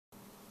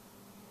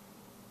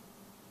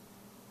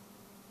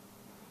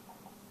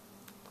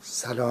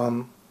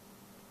سلام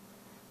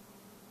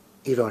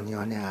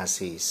ایرانیان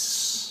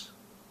عزیز،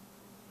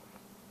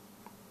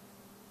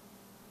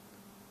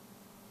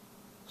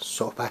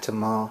 صحبت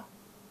ما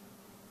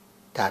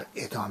در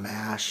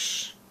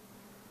ادامهش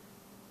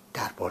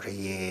درباره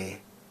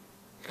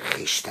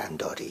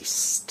خویشتن‌داری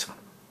است.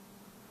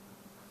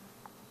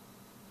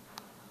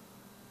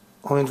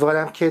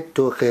 امیدوارم که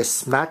 2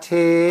 قسمت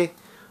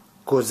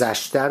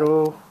گذشته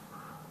رو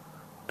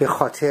به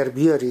خاطر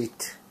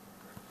بیارید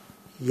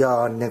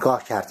یا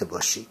نگاه کرده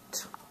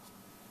باشید،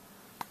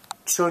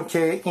 چون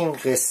که این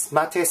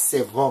قسمت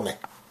سومه.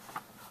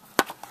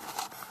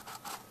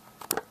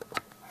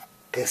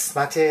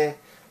 قسمت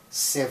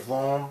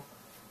سوم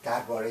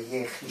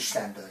درباره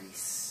خویشتن‌داری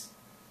است.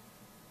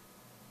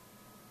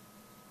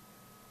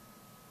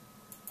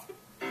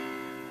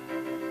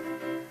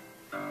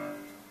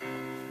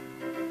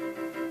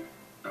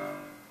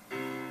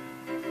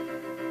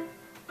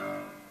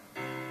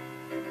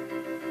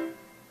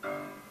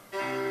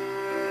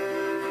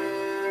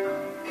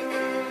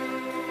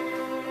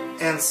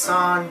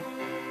 انسان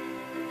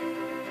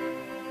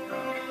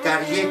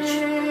در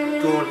یک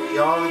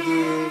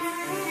دنیای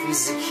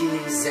فیزیکی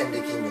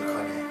زندگی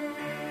میکنه.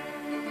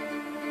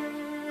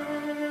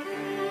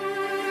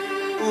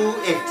 او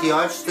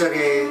احتیاج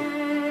داره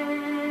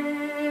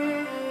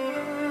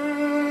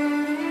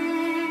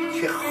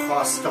که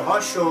خواسته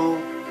هاشو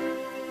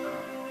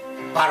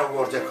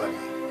برآورده کنه.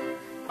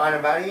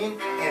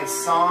 بنابراین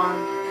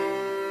انسان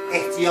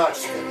احتیاج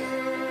داره،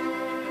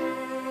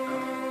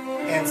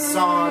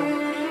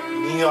 انسان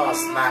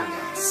نیازمند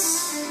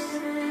است،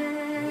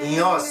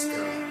 نیاز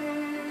داره.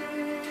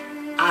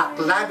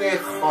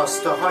 اغلب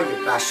خواسته های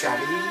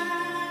بشری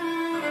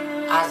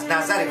از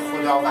نظر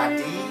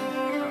خداوندی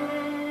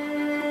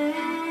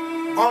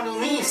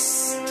قانونی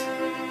است،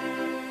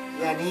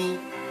 یعنی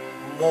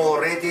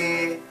مورد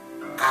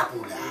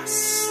قبول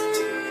است.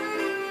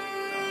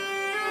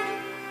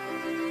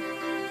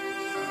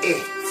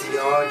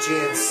 احتیاج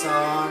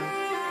انسان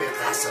به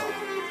غذا،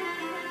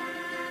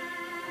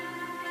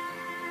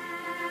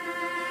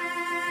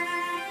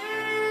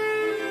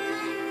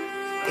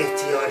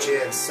 احتیاج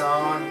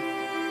انسان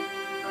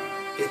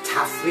به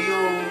تفریح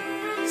و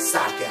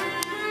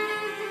سرگرمی،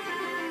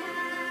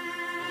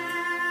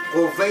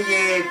 قوه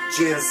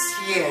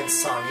جنسی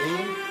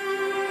انسانی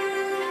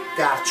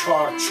در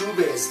چارچوب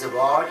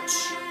ازدواج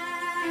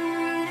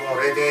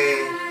مورد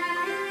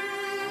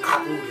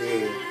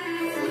قبول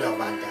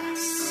خداوند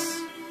است.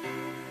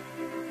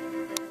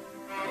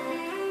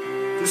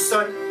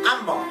 دوستان،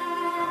 اما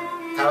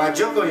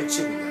توجه کنید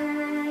چی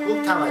میگم،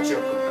 خوب توجه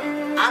کنید.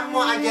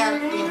 اما اگر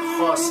این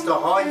خواسته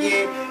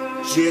های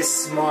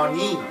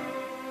جسمانی،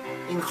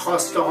 این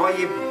خواسته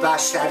های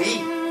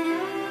بشری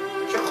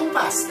که خوب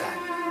هستند،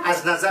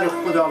 از نظر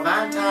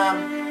خداوند هم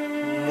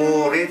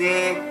مورد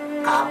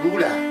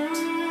قبولند،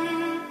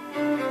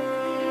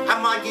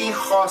 اما اگر این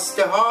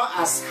خواسته ها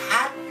از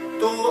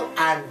حد و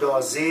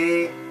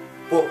اندازه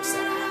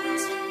بگذرند،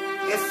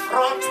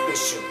 افراط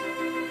بشه،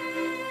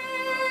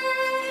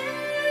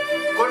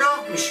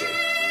 گناه میشه،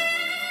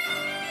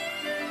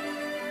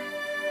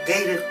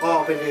 غیر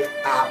قابل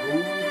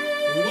قبول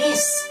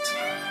نیست.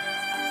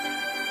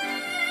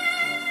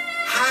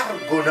 هر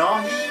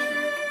گناهی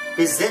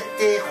به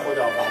ضد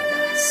خداوند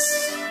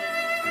است.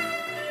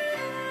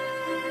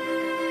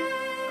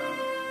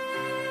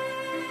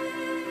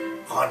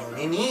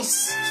 قانونی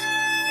نیست،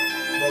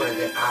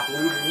 مورد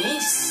قبول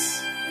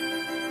نیست.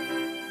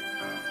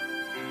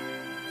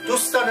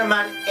 دوستان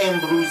من،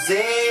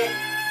 امروزه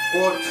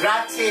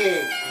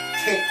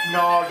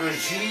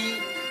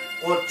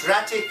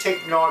قدرت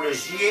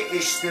تکنولوژی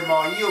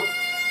اجتماعی و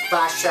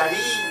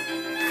بشری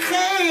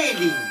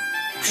خیلی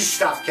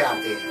پیشرفت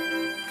کرده،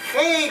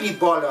 خیلی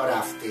بالا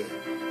رفته.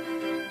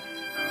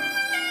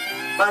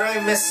 برای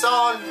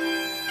مثال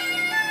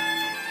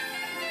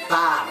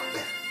برق،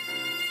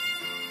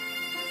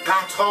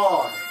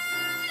 قطار،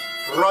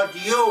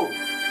 رادیو،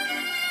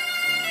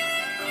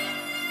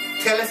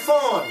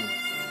 تلفن،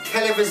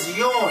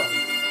 تلویزیون،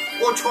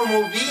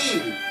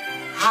 اتومبیل،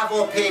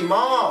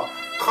 هواپیما،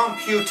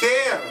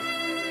 کامپیوتر،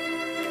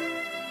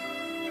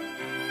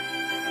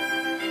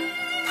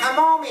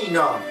 تمام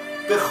اینا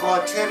به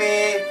خاطر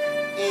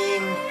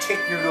این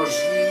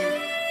تکنولوژی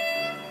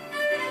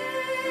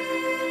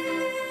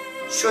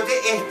شده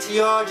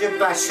احتیاج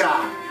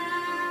بشر،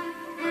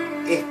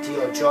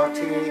 احتیاجات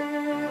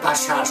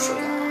بشر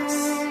شده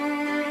است.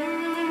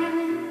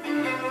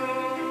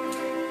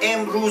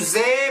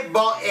 امروزه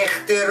با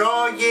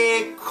اختراع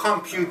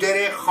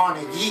کامپیوتر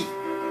خانگی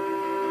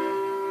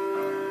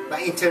و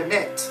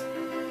اینترنت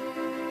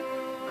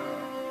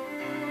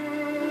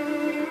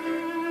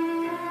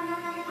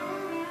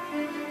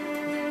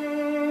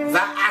و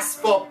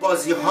اسباب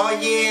بازی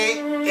های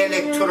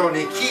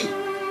الکترونیکی،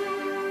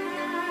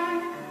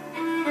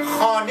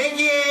 خانه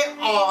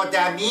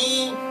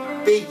آدمی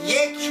به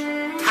یک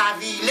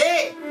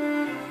طویله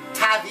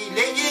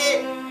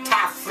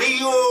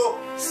تفریح و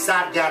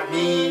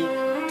سرگرمی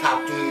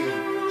تبدیل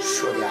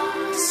شده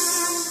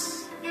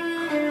است.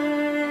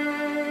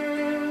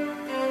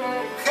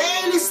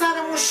 خیلی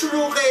سرمون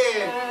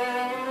شلوغه،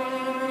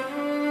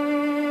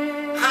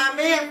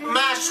 همه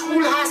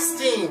مشغول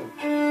هستیم،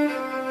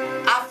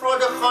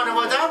 افراد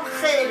خانواده هم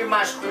خیلی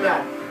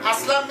مشغولن،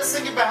 اصلا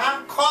مثل که به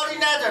هم کاری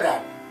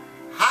ندارن،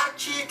 هر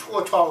کی تو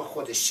اتاق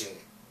خودشه،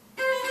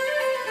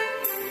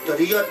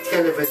 داره یا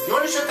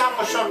تلویزیونش رو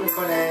تماشا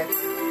میکنه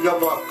یا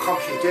با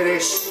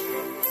کامپیوترش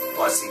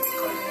بازی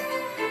میکنه.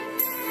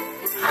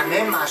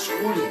 همه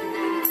مشغولیم.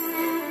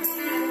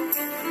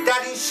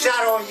 در این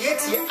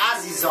شرایطی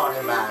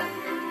عزیزان من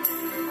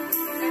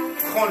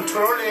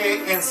کنترل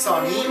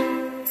انسانی،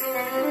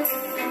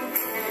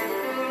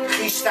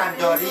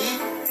 خویشتن‌داری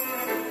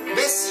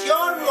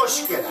بسیار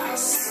مشکل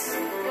است.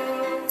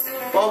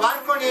 باور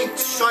کنید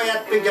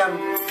شاید بگم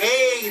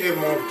غیر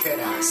ممکن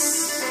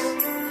است.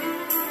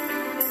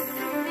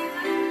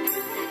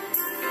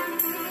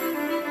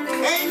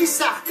 خیلی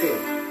سخته.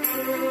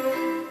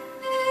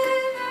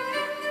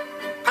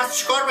 پس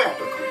چیکار باید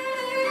بکنیم؟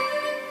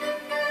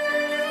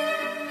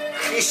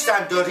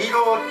 خویشتن‌داری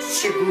رو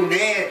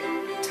چگونه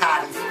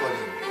تعریف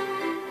کنیم؟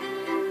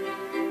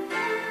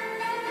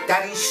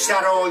 در این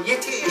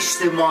شرایط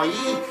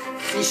اجتماعی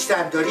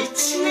خویشتن‌داری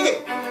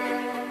چیه؟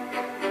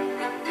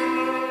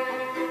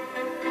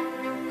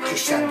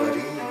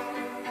 خویشتن‌داری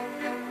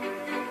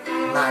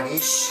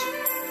معنیش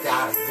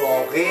در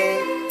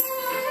واقع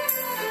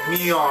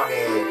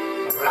میانه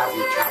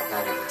روی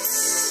کردن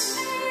است.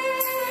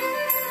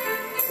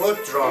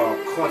 خود را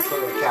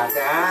کنترل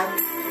کردن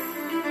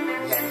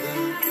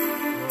یعنی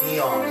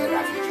میانه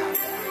روی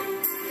کردن.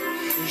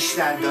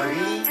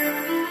 خویشتن‌داری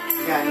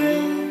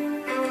یعنی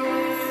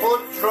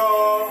خود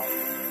را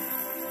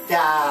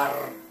در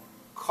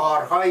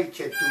کارهایی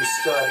که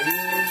دوست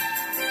داریم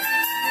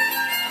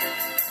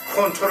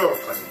کنترل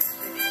کنیم.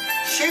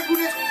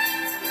 چگونه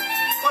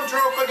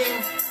کنترل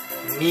کنیم؟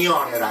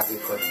 میانه روی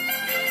کنیم.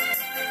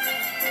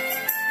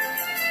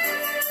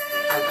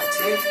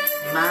 البته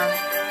من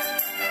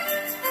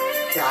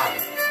در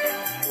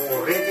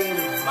مورد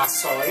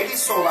مسائلی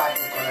صحبت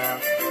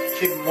میکنم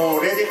که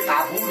مورد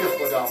قبول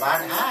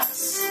خداوند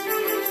هست،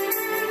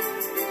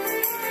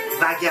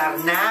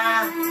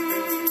 وگرنه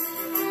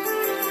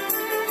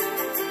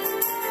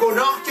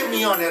گناه که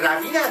میانه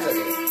روی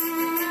نداره.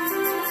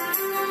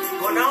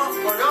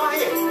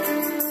 گناهه.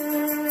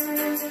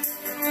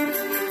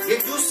 یه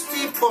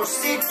دوستی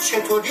پرسید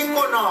چطوری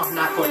گناه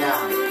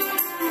نکنم؟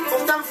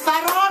 گفتم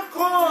فرار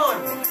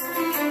کن.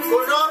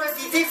 گناه رو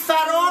دیدی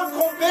فرار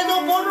کن،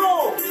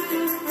 برو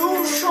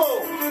دور شو.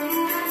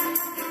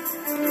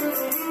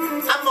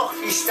 اما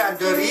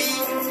خویشتن‌داری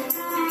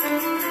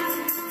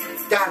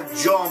در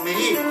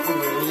جامعه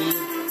کنونی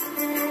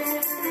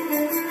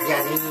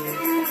یعنی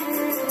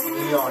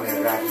میانه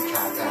روی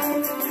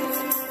کردن.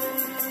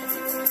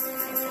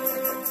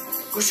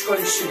 گوش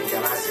کنید چی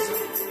میگم عزیزان.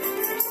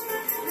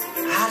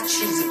 هر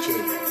چیزی که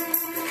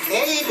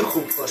خیلی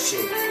خوب باشه،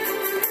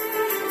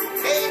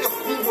 خیلی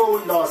خوب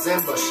و لازم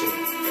باشه،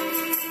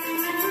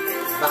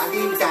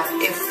 ولی در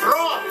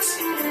افراط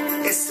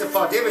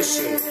استفاده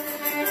بشه،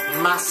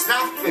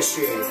 مصرف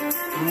بشه،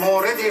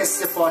 مورد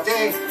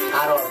استفاده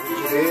قرار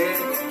بگیره،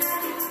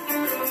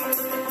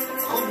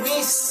 خوب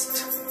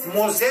نیست،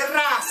 مضر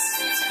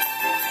است.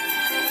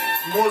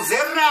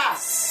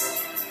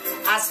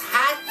 از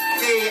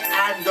حد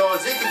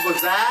اندازه که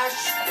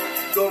گذشت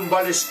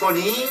دنبالش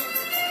کنی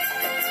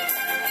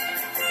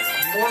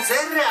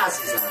مضر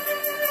عزیزم،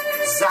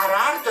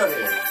 ضرر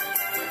داره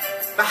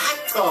و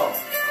حتی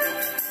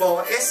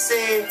باعث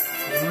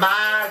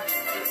مرگ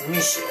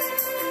میشه.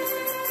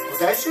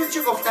 متوجه شدید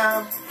چی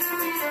گفتم؟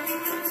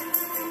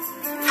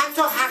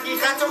 حتی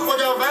حقیقت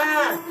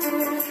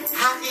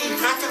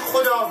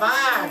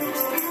خداوند،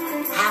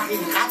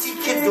 حقیقتی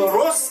که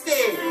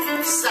درسته،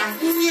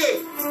 صحیحه.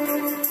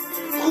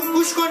 خوب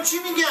گوش کن چی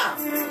میگم،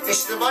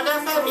 اشتباه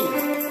نفهمی.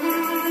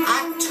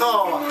 حتی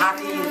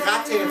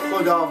حقیقت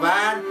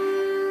خداوند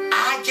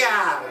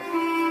اگر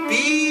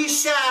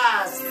بیش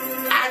از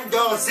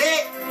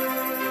اندازه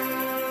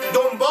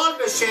دنبال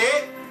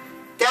بشه،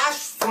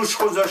 دست روش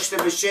گذاشته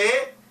بشه،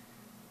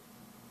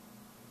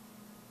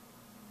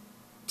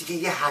 دیگه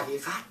یه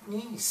حقیقت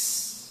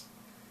نیست،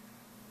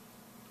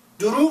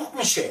 دروغ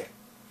میشه،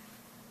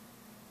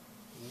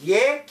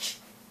 یک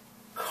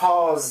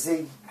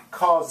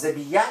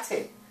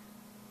کاذبیته.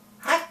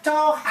 حتی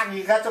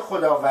حقیقت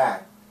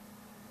خداوند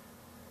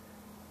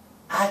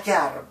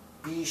اگر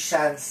بیش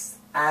از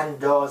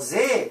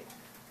اندازه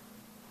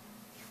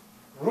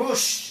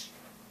روش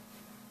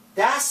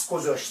دست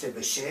گذاشته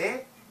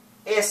بشه،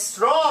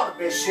 اصرار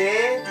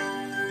بشه،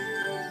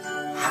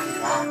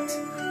 حقیقت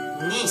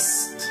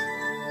نیست.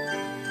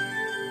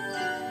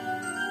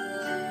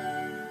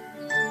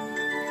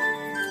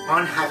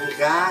 آن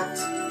حقیقت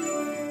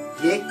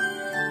یک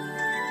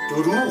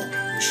دروغ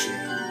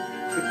میشه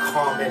که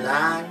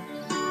کاملا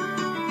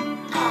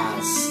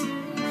از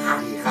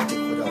حقیقت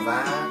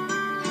خداوند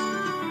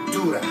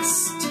دور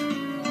است.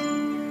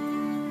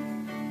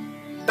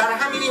 برای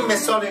همین این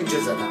مثال اینجا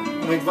زدم،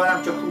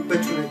 امیدوارم که خوب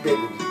بتونید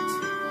ببینید.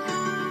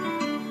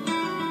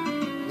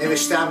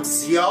 نوشتم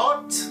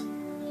زیاد،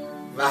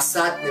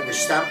 وسط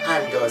نوشتم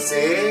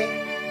اندازه،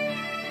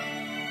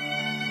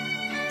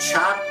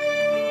 چپ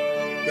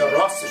یا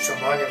راست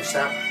شما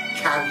نوشتم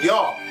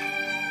کمیاب.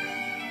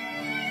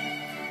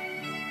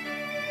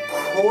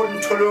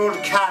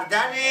 کنترل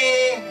کردن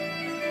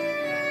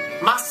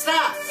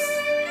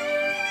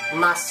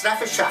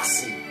مصرف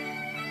شخصی.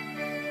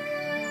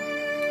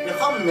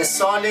 میخوام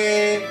مثال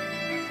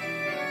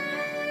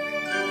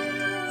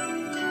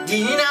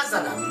دینی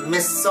نزنم،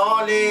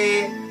 مثال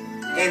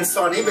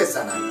انسانی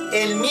بزنم،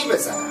 علمی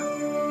بزنم.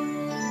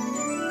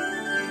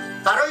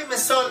 برای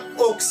مثال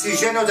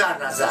اکسیژن رو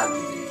در نظر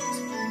بگیرید.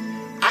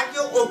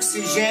 اگه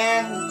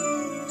اکسیژن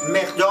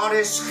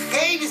مقدارش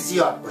خیلی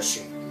زیاد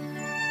باشه،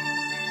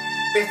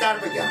 بهتر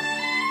بگم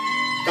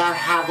در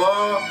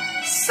هوا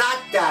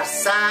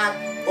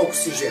 100%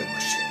 اکسیژن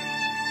باشه،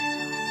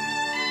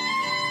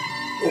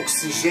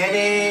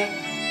 اکسیژن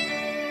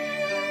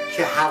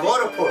که هوا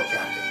رو پر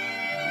کرده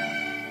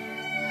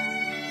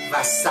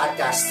و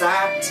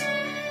 100%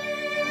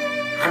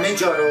 همه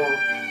جا رو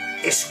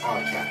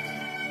اشغال کرده،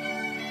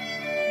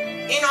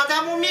 این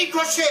آدم رو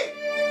میکشه،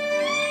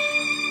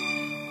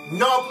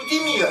 نابودی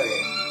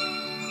میاره،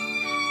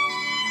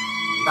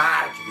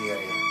 مرگ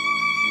میاره.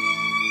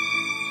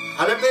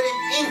 حالا بریم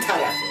این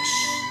طرفش،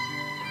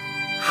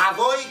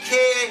 هوایی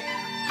که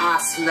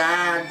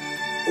اصلا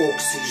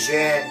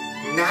اکسیژن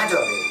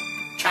نداره،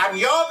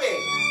 کمیابه،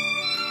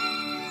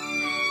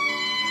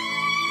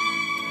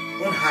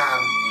 اون هم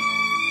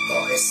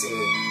باعث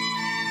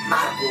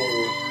مرگ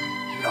و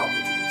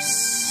نابودی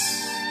است.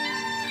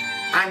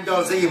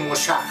 اندازه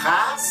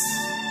مشخص،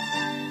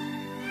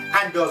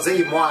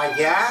 اندازه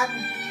معین،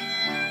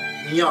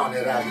 میان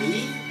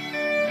روی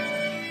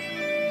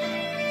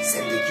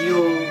زندگی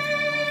و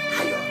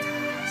حیات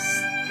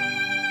است،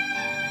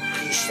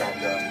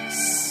 خویشتن‌داری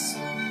است.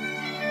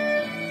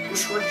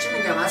 گوش کنید چه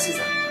میگم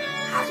عزیزم.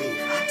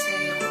 حقیقت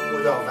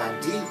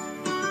خداوندی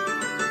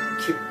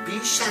که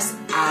بیش از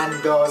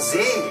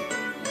اندازه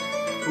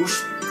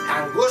روش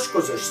انگشت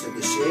گذاشته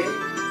بشه،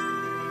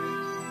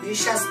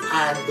 بیش از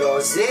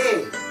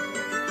اندازه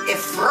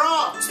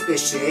افراط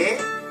بشه،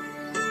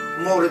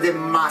 مورد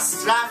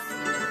مصرف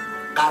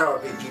قرار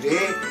بگیره،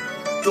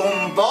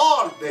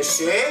 دنبال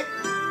بشه،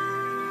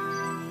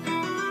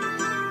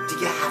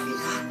 دیگه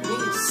حقیقت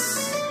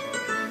نیست،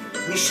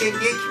 میشه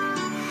یک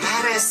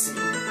هرسی.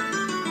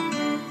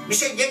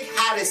 میشه یک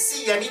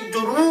هرسی یعنی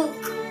دروغ،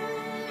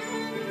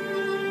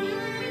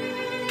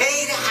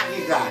 غیر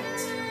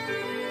حقیقت.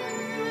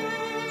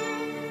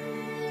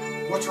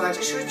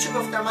 متوجه شدید چی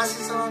گفتم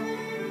عزیزان؟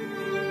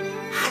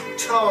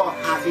 حتی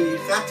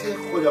حقیقت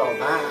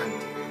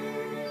خداوند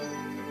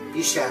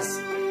بیش از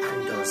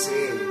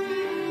اندازه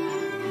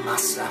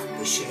مصرف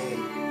بشه،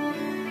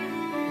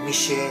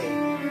 میشه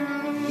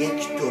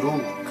یک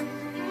دروغ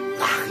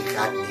و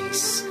حقیقت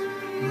نیست،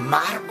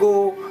 مرگ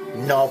و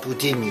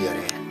نابودی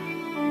میاره.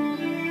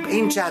 به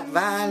این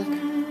جدول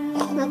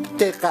خوب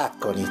دقت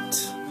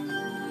کنید.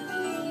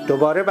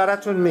 دوباره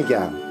براتون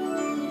میگم،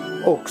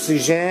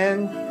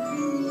 اکسیژن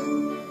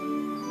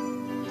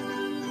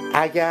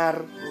اگر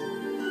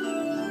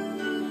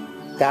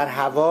در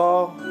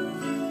هوا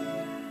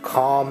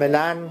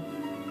کاملا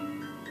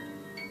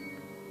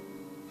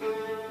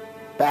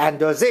به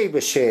اندازه‌ای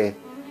بشه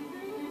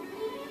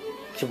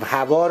که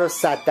هوا رو 100%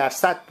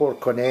 پر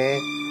کنه،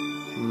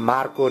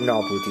 مرگ و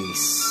نابودی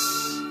است.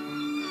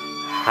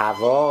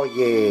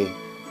 هوای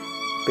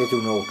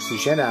بدون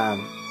اکسیژن هم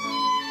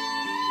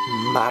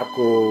مرگ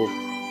و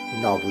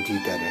نابودی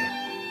داره.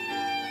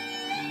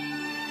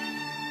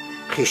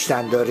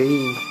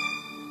 خویشتن‌داری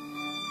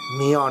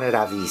میان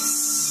روی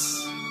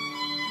است.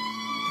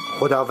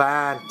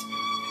 خداوند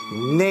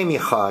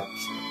نمیخواد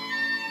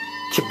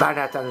که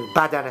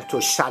بدن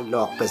تو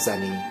شلاق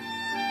بزنی،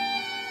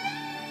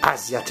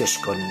 اذیتش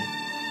کنی.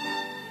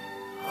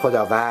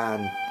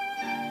 خداوند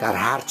در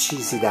هر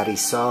چیزی در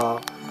عیسی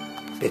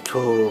به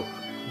تو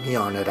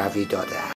میان روی داده.